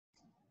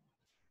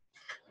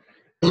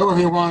Hello,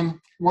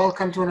 everyone.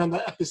 Welcome to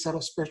another episode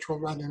of Spiritual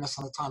Readiness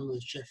on a Timely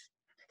Shift.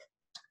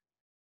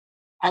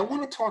 I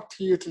want to talk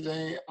to you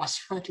today as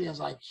frankly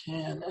as I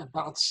can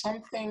about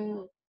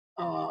something,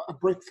 a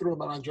breakthrough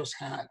that I just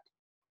had.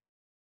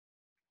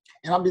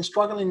 And I've been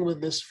struggling with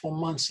this for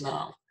months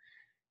now.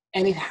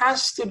 And it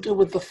has to do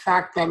with the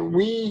fact that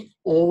we,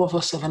 all of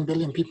us 7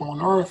 billion people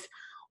on Earth,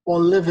 are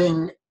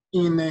living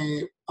in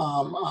in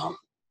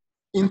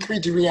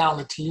 3D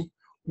reality.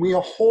 We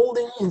are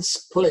holding in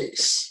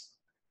place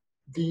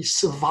the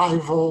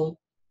survival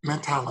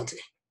mentality.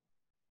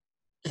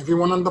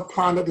 Everyone on the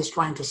planet is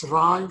trying to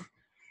survive.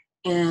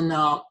 And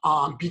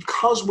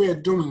because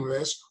we're doing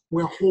this,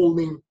 we're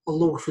holding a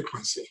lower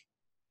frequency.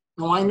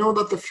 Now, I know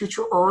that the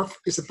future Earth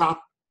is about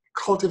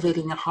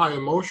cultivating a higher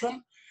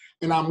emotion,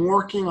 and I'm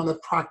working on the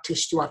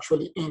practice to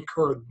actually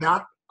anchor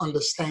that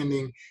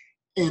understanding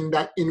and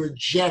that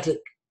energetic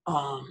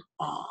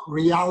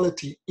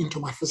reality into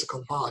my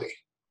physical body.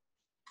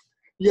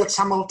 Yet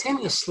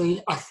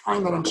simultaneously, I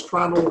find that I'm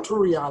straddled two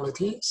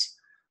realities.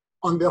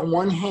 On the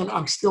one hand,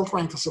 I'm still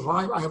trying to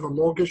survive. I have a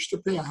mortgage to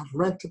pay. I have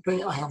rent to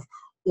pay. I have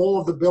all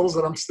of the bills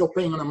that I'm still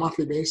paying on a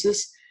monthly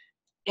basis.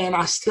 And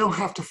I still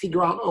have to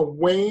figure out a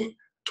way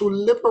to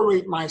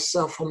liberate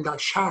myself from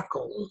that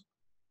shackle,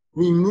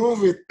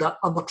 remove it, that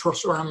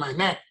albatross around my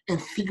neck,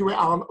 and figure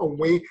out a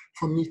way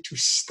for me to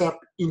step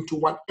into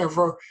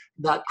whatever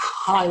that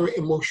higher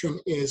emotion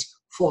is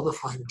for the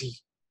 5D.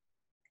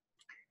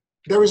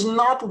 There is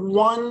not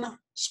one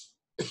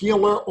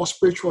healer or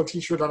spiritual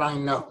teacher that I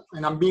know,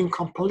 and I'm being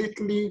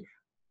completely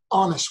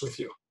honest with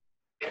you,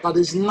 that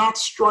is not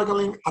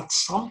struggling at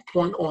some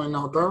point or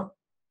another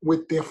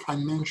with their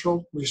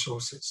financial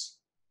resources.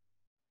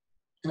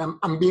 And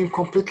I'm being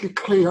completely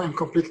clear and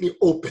completely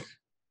open.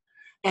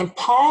 And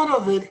part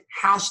of it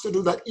has to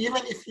do that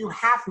even if you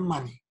have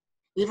money,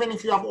 even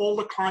if you have all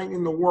the client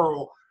in the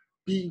world,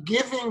 be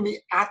giving the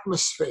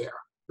atmosphere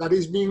that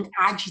is being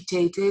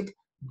agitated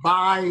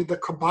by the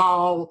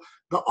cabal,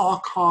 the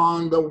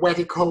archon, the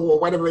wetico, or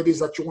whatever it is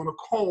that you want to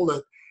call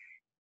it.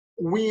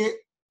 We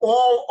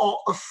all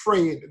are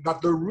afraid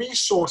that the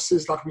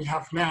resources that we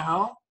have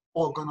now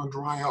are going to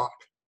dry up.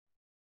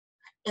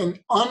 And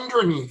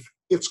underneath,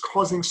 it's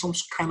causing some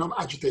kind of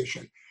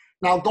agitation.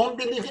 Now, don't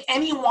believe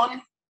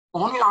anyone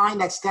online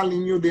that's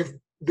telling you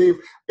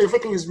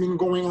everything has been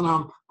going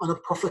on a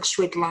perfect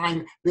straight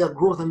line, their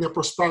growth and their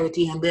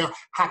prosperity and their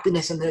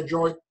happiness and their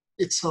joy.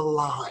 It's a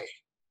lie.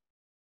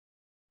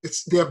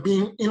 They're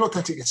being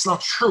inauthentic. It's not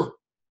true.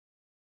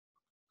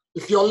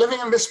 If you're living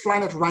on this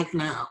planet right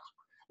now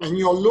and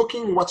you're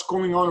looking what's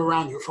going on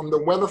around you, from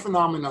the weather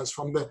phenomena,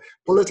 from the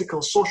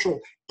political, social,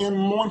 and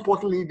more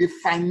importantly, the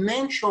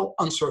financial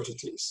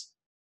uncertainties,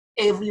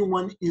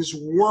 everyone is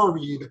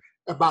worried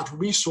about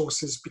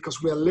resources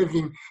because we're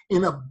living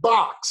in a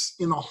box,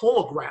 in a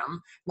hologram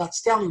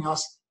that's telling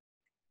us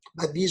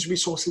that these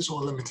resources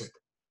are limited.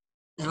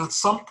 And at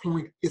some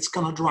point, it's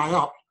going to dry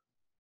up.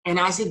 And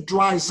as it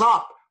dries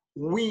up,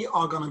 we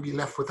are going to be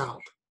left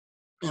without.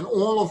 And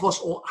all of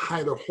us are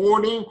either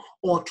hoarding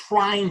or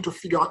trying to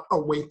figure out a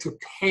way to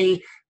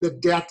pay the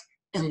debt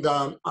and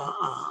the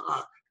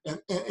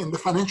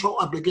financial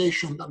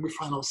obligation that we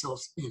find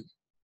ourselves in.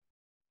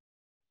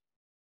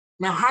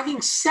 Now,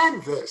 having said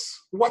this,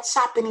 what's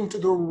happening to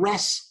the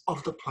rest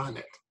of the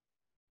planet?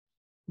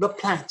 The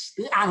plants,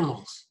 the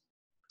animals.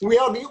 We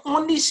are the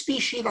only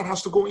species that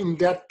has to go in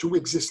debt to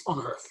exist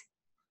on Earth.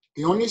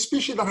 The only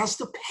species that has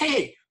to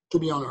pay to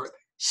be on Earth.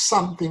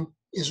 Something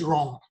is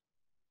wrong.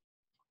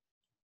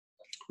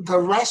 The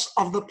rest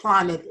of the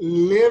planet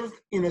lived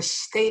in a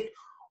state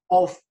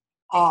of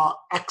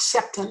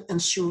acceptance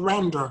and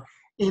surrender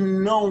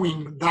in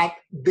knowing that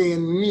their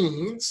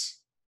needs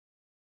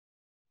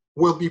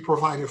will be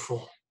provided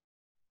for.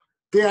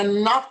 They are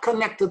not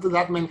connected to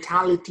that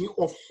mentality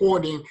of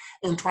hoarding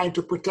and trying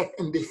to protect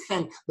and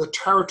defend the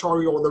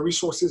territory or the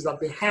resources that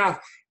they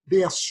have.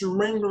 They are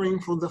surrendering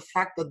from the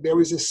fact that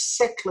there is a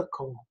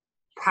cyclical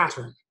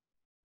pattern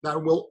that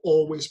will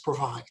always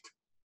provide.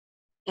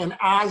 And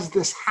as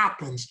this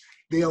happens,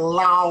 they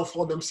allow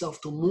for themselves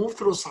to move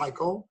through a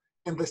cycle,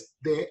 and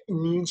their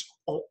needs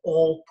are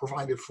all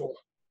provided for.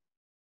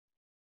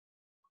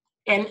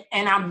 And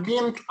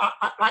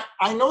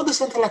I know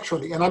this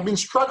intellectually, and I've been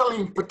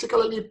struggling,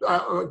 particularly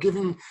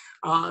given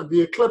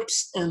the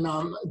eclipse and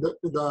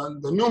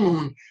the new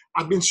moon.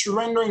 I've been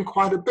surrendering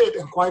quite a bit,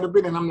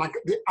 and I'm like,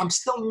 I'm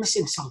still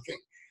missing something.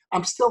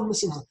 I'm still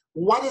missing something.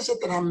 What is it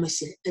that I'm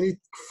missing? And it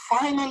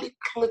finally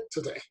clicked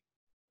today.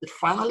 It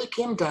finally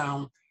came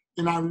down,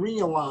 and I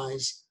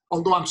realized,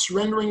 although I'm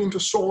surrendering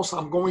into source,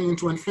 I'm going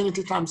into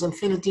infinity times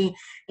infinity,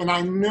 and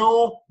I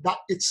know that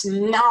it's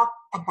not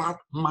about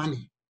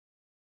money.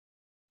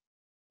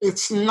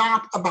 It's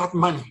not about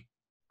money.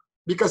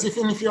 Because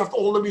even if you have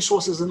all the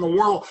resources in the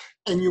world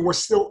and you were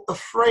still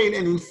afraid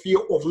and in fear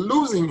of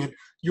losing it,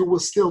 you will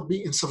still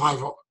be in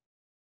survival.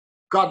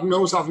 God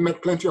knows I've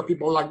met plenty of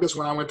people like this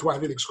when I went to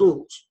Ivy League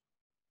schools.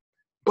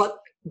 But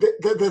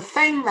the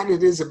thing that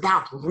it is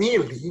about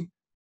really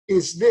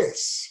is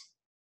this.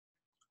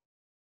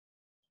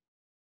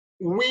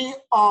 We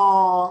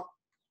are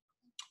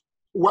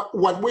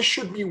what we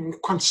should be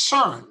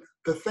concerned,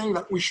 the thing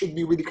that we should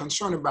be really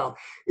concerned about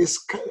is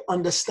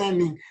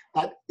understanding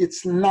that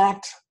it's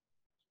not,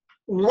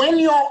 when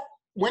you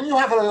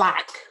have a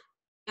lack,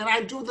 and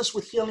I do this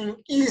with healing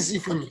easy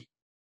for me.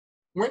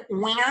 When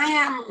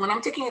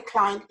I'm taking a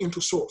client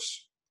into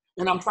source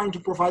and I'm trying to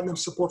provide them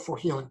support for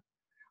healing,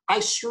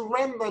 I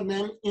surrender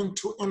them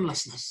into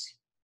endlessness.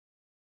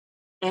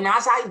 And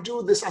as I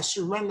do this, I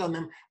surrender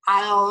them.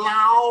 I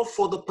allow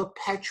for the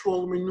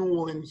perpetual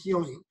renewal and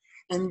healing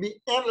and the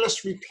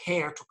endless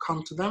repair to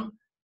come to them,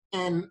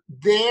 and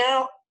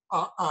their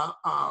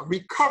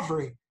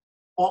recovery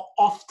are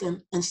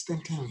often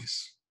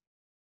instantaneous.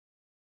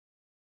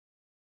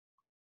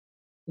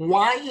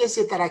 Why is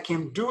it that I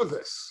can do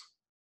this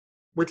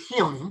with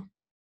healing,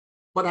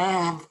 but I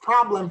have a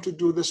problem to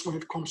do this when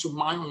it comes to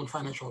my own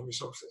financial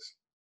resources?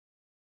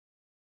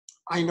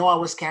 I know I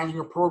was carrying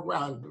a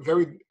program,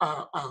 very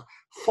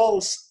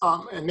false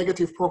and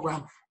negative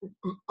program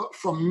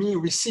from me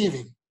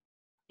receiving.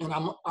 And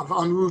I've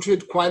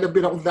unrooted quite a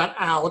bit of that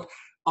out,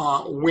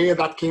 where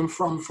that came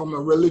from a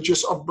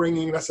religious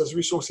upbringing that says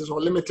resources are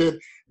limited.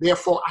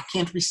 Therefore, I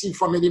can't receive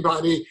from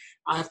anybody.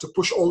 I have to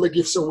push all the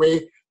gifts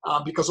away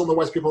because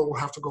otherwise people will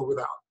have to go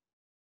without.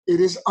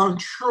 It is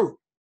untrue.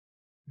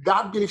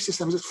 That belief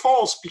system is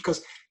false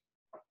because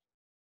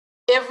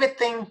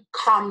everything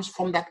comes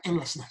from that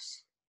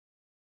endlessness.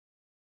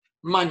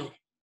 Money,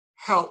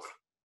 health,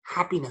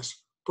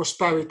 happiness,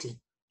 prosperity,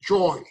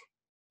 joy.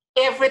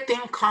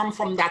 Everything comes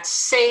from that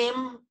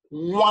same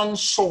one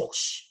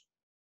source.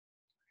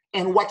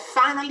 And what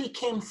finally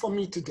came for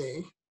me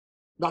today,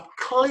 that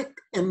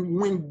clicked and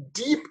went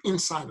deep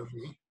inside of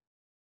me,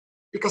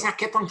 because I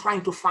kept on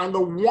trying to find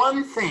the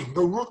one thing,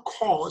 the root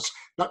cause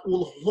that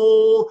will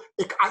hold,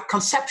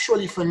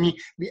 conceptually for me,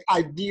 the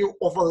idea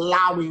of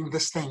allowing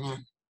this thing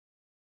in.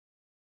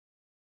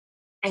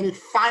 And it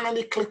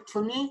finally clicked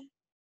for me.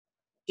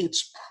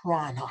 It's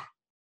prana.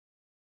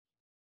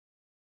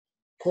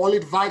 Call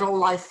it vital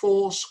life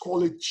force,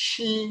 call it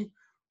chi,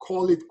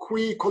 call it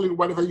qui, call it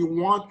whatever you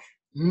want.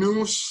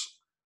 Nous,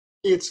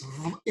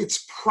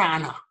 it's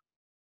prana.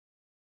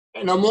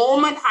 And the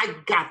moment I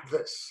got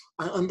this,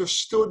 I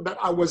understood that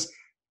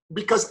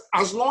because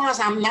as long as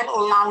I'm not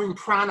allowing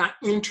prana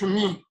into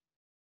me,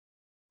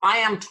 I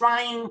am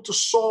trying to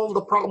solve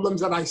the problems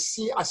that I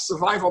see as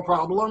survival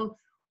problem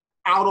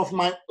out of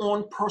my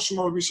own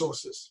personal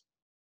resources.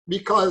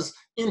 Because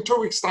in 2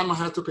 weeks' time, I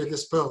have to pay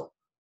this bill.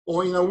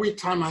 Or in a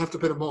week's time, I have to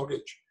pay the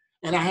mortgage.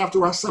 And I have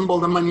to assemble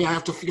the money. I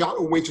have to figure out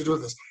a way to do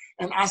this.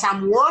 And as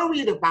I'm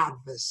worried about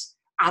this,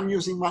 I'm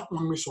using my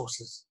own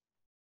resources.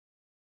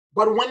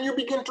 But when you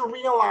begin to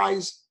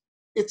realize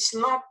it's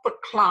not the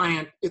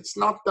client, it's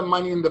not the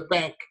money in the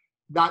bank,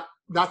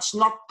 that's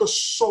not the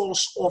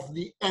source of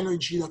the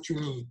energy that you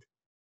need.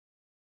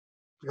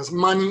 Because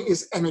money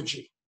is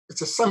energy.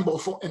 It's a symbol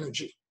for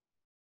energy.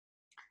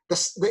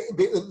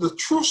 The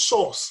true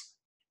source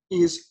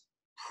is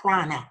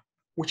prana,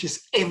 which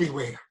is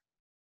everywhere.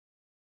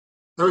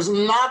 There is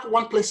not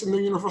one place in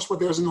the universe where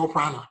there is no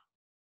prana.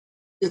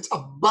 It's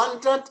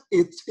abundant.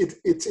 It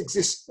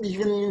exists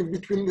even in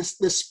between the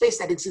space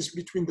that exists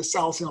between the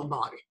cells in our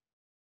body.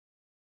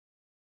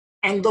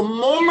 And the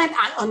moment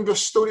I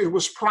understood it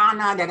was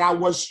prana, that I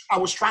was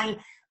trying,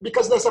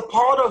 because there's a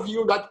part of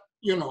you that,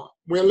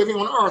 we're living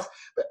on earth,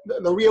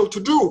 the real to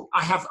do.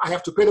 I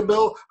have to pay the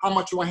bill. How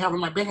much do I have in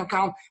my bank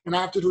account? And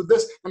I have to do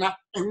this. And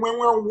when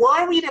we're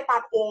worried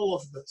about all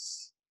of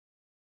this,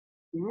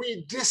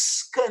 we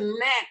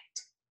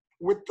disconnect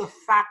with the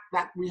fact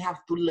that we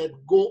have to let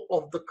go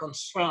of the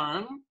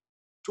concern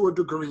to a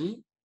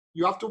degree.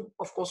 You have to,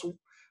 of course,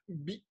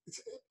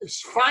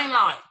 it's fine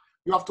line.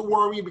 You have to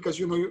worry because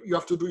you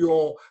have to do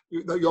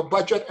your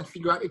budget and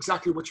figure out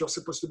exactly what you're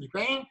supposed to be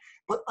paying.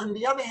 But on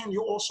the other hand,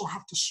 you also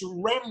have to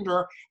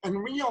surrender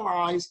and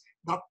realize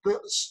that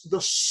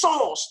the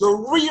source,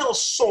 the real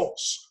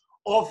source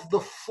of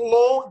the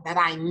flow that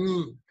I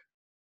need,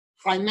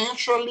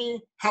 financially,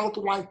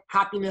 health-wise,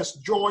 happiness,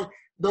 joy,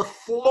 the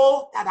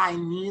flow that I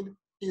need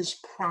is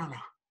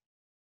prana.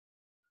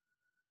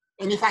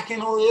 And if I can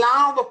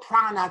allow the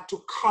prana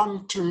to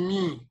come to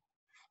me,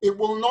 it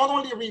will not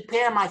only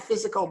repair my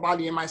physical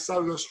body and my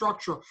cellular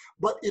structure,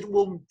 but it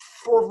will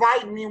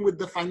provide me with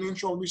the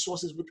financial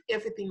resources, with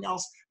everything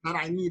else that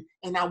I need.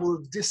 And I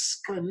will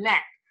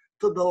disconnect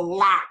to the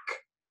lack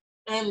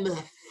and the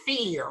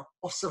fear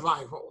of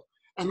survival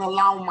and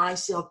allow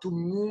myself to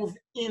move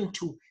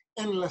into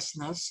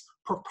endlessness,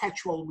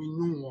 perpetual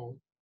renewal,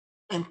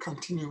 and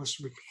continuous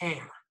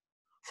repair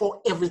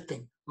for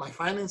everything. My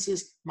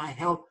finances, my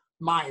health,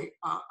 my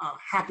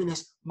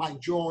happiness, my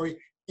joy,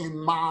 and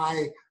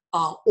my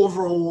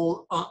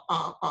overall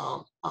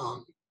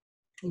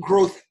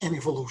growth and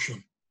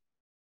evolution.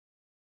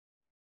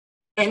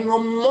 And the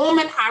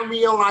moment I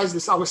realized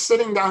this, I was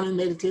sitting down in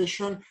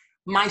meditation,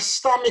 my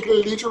stomach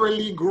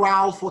literally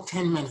growled for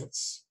 10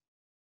 minutes.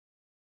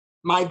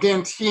 My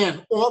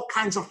dantian, all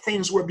kinds of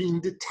things were being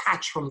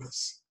detached from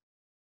this.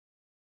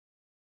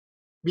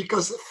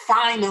 Because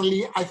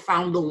finally, I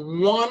found the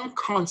one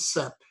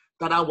concept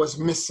that I was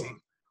missing,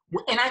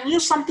 And I knew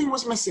something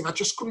was missing. I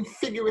just couldn't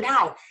figure it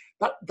out.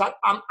 That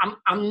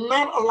I'm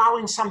not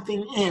allowing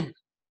something in.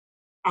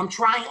 I'm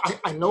trying,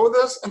 I know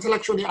this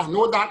intellectually, I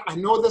know that, I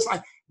know this,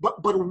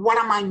 but what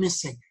am I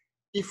missing?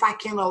 If I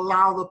can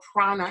allow the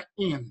prana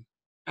in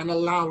and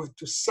allow it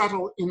to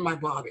settle in my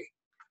body,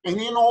 and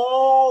in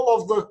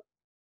all of the,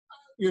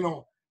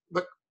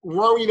 the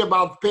worried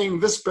about paying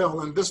this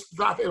bill and this,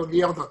 that, or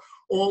the other,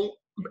 or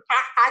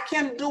I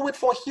can do it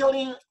for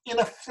healing in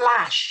a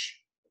flash.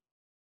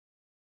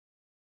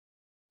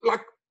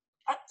 Like,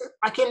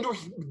 I can do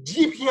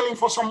deep healing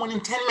for someone in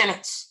 10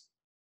 minutes,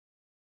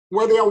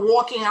 where they are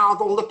walking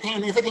out, all the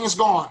pain, everything is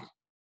gone.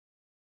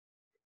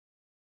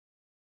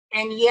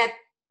 And yet,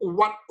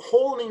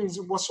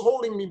 was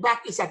holding me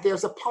back is that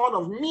there's a part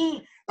of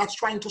me that's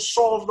trying to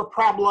solve the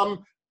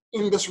problem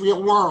in this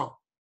real world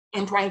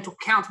and trying to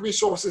count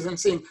resources and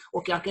saying,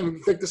 okay, I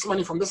can take this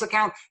money from this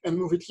account and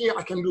move it here.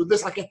 I can do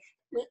this.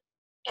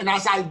 And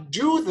as I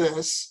do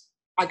this,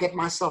 I get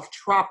myself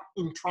trapped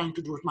in trying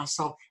to do it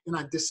myself, and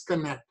I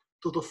disconnect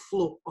to the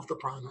flow of the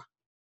prana.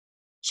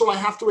 So I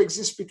have to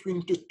exist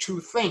between the two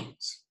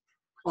things.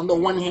 On the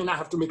one hand, I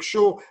have to make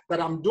sure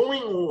that I'm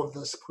doing all of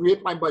this,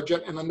 create my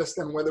budget, and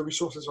understand where the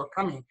resources are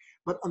coming.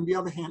 But on the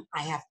other hand,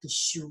 I have to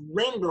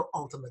surrender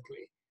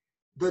ultimately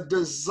the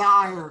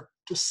desire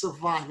to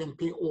survive and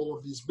pay all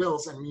of these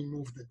bills and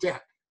remove the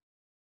debt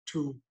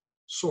to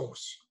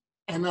source.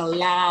 And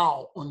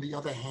allow, on the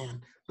other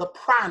hand, the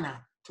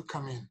prana to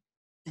come in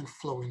and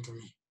flow into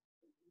me.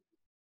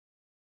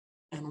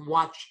 And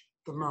watch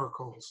the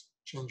miracles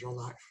change your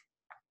life.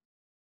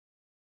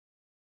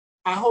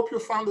 I hope you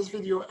found this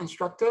video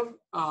instructive.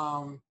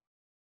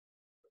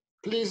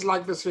 Please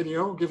like this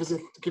video, give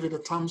it a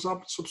thumbs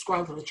up,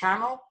 subscribe to the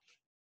channel,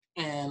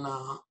 and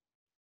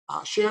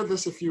share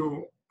this if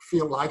you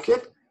feel like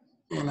it.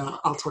 And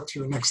I'll talk to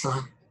you next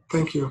time.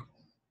 Thank you.